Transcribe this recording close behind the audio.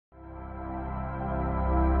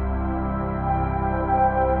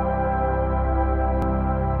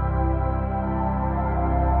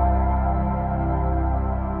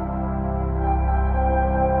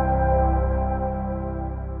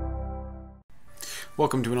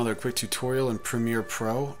Welcome to another quick tutorial in Premiere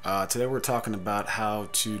Pro. Today we're talking about how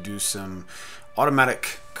to do some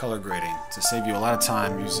automatic color grading to save you a lot of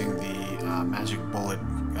time using the Magic Bullet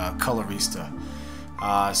Colorista.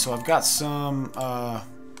 So I've got some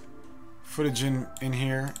footage in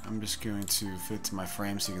here. I'm just going to fit it to my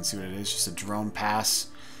frame so you can see what it is. Just a drone pass.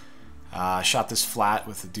 I shot this flat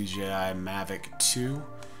with the DJI Mavic 2,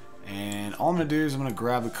 and all I'm going to do is I'm going to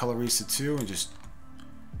grab the Colorista 2 and just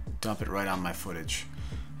dump it right on my footage.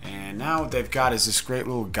 And now what they've got is this great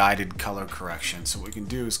little guided color correction. So what we can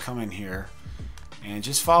do is come in here and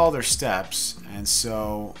just follow their steps. And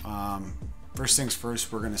so first things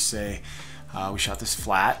first, we're going to say we shot this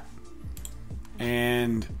flat,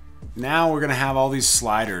 and now we're going to have all these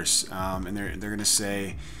sliders, and they're going to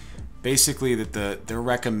say basically that they're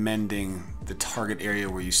recommending the target area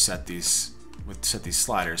where you set these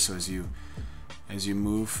sliders. So as you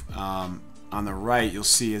move on the right, you'll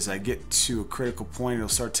see as I get to a critical point, it'll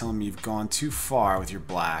start telling me you've gone too far with your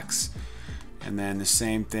blacks. And then the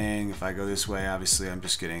same thing, if I go this way, obviously I'm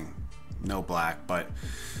just getting no black. But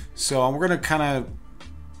so we're gonna kind of,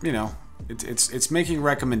 you know, it's making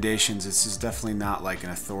recommendations. This is definitely not like an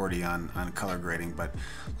authority on color grading, but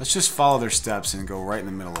let's just follow their steps and go right in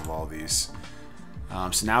the middle of all these.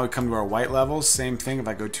 So now we come to our white levels. Same thing, if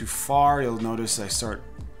I go too far, you'll notice I start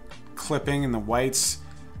clipping in the whites.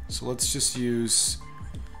 So let's just use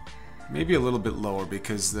maybe a little bit lower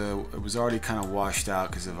because it was already kind of washed out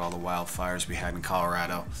because of all the wildfires we had in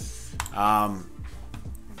Colorado. The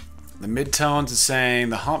midtones is saying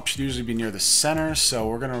the hump should usually be near the center, so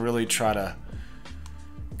we're going to really try to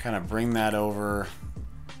kind of bring that over.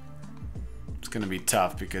 It's going to be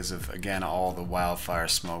tough because of, again, all the wildfire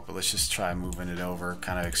smoke, but let's just try moving it over,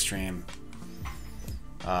 kind of extreme.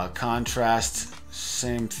 Contrast,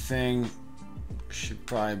 same thing. Should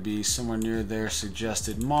probably be somewhere near their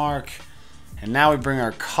suggested mark. And now we bring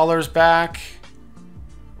our colors back,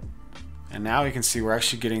 and now we can see we're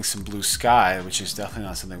actually getting some blue sky, which is definitely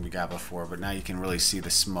not something we got before, but now you can really see the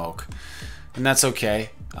smoke, and that's okay.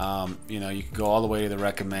 You know, you can go all the way to the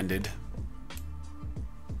recommended,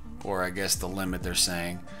 or I guess the limit they're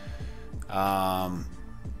saying. So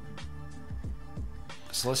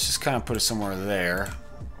let's just kind of put it somewhere there.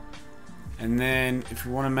 And then if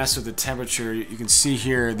you want to mess with the temperature, you can see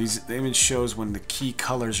here the image shows when the key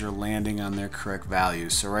colors are landing on their correct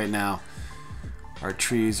values. So right now our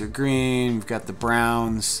trees are green, we've got the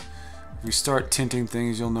browns. If we start tinting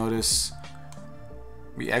things, you'll notice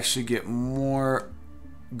we actually get more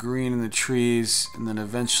green in the trees, and then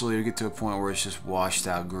eventually we get to a point where it's just washed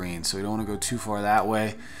out green. So we don't want to go too far that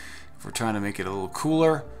way if we're trying to make it a little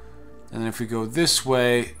cooler. And then if we go this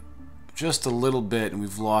way just a little bit, and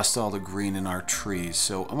we've lost all the green in our trees.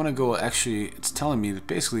 So I'm gonna go, actually it's telling me to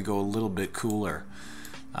basically go a little bit cooler.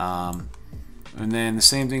 And then the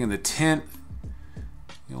same thing in the tint.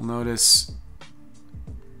 You'll notice,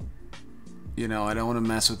 you know, I don't want to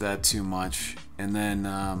mess with that too much. And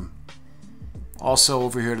then also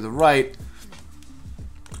over here to the right,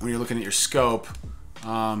 when you're looking at your scope,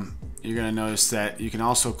 you're gonna notice that you can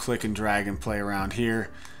also click and drag and play around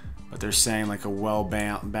here. But they're saying like a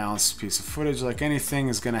well-balanced piece of footage, like anything,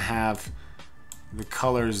 is going to have the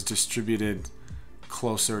colors distributed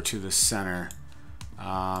closer to the center.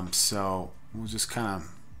 So we'll just kind of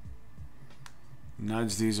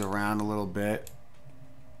nudge these around a little bit.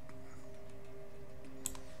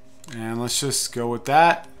 And let's just go with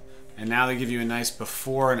that. And now they give you a nice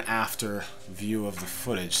before and after view of the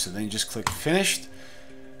footage. So then you just click finished,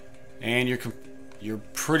 and you're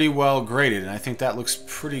pretty well graded, and I think that looks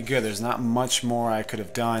pretty good. There's not much more I could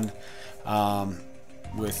have done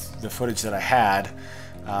with the footage that I had.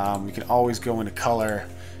 We can always go into color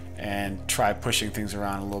and try pushing things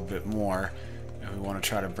around a little bit more. If we want to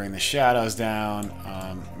try to bring the shadows down,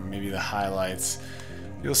 maybe the highlights.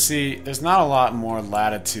 You'll see there's not a lot more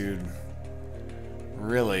latitude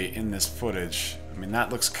really in this footage. I mean,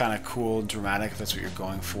 that looks kind of cool and dramatic if that's what you're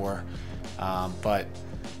going for, but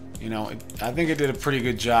you know, I think it did a pretty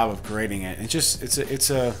good job of grading it. It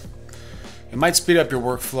might speed up your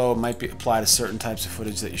workflow. It might apply to certain types of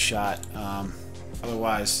footage that you shot.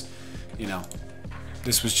 Otherwise, you know,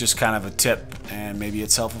 this was just kind of a tip, and maybe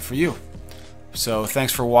it's helpful for you. So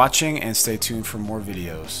thanks for watching, and stay tuned for more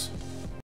videos.